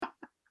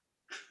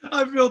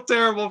I feel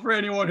terrible for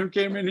anyone who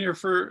came in here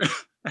for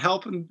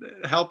helping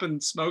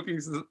smoking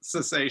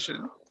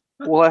cessation.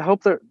 Well, I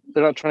hope they're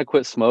not trying to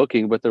quit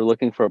smoking, but they're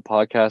looking for a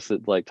podcast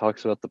that like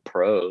talks about the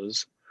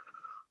pros.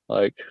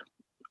 Like,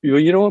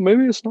 you know what?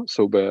 Maybe it's not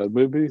so bad.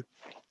 Maybe.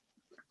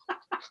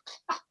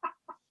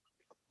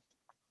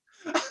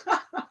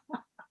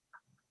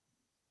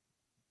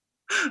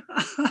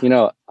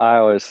 I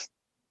always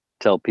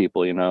tell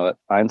people,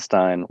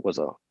 Einstein was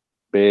a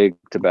big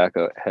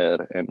tobacco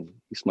head and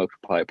he smoked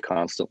a pipe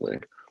constantly.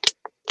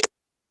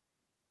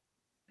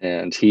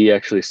 And he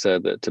actually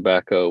said that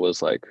tobacco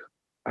was like,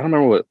 I don't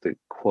remember what the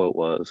quote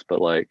was, but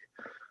like,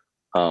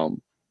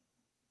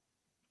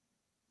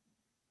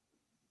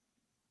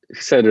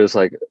 he said it was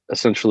like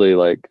essentially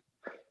like,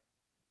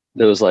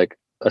 it was like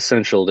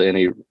essential to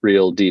any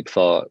real deep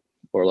thought,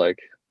 or like,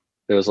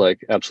 it was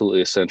like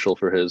absolutely essential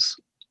for his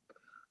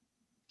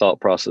thought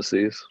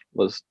processes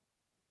was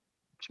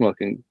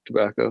smoking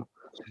tobacco.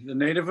 The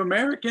Native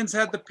Americans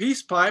had the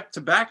peace pipe.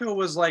 Tobacco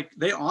was like,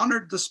 they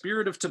honored the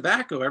spirit of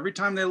tobacco every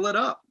time they lit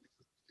up.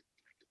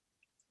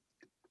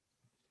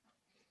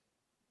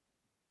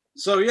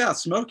 So yeah,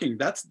 smoking.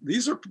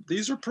 These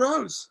are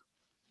pros.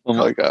 Oh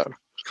my God.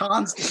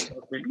 Cons to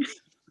smoking.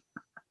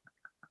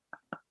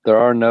 There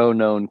are no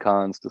known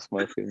cons to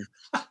smoking.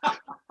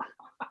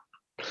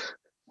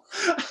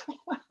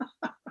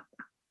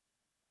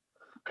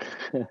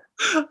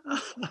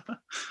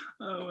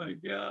 Oh my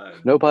God.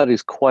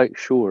 Nobody's quite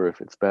sure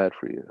if it's bad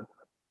for you.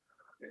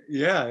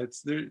 Yeah,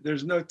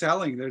 there's no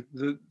telling.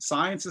 The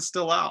science is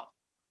still out.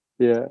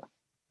 Yeah.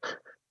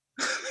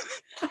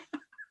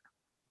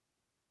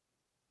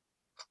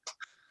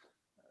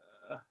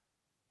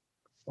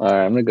 All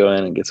right, I'm gonna go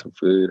in and get some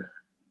food.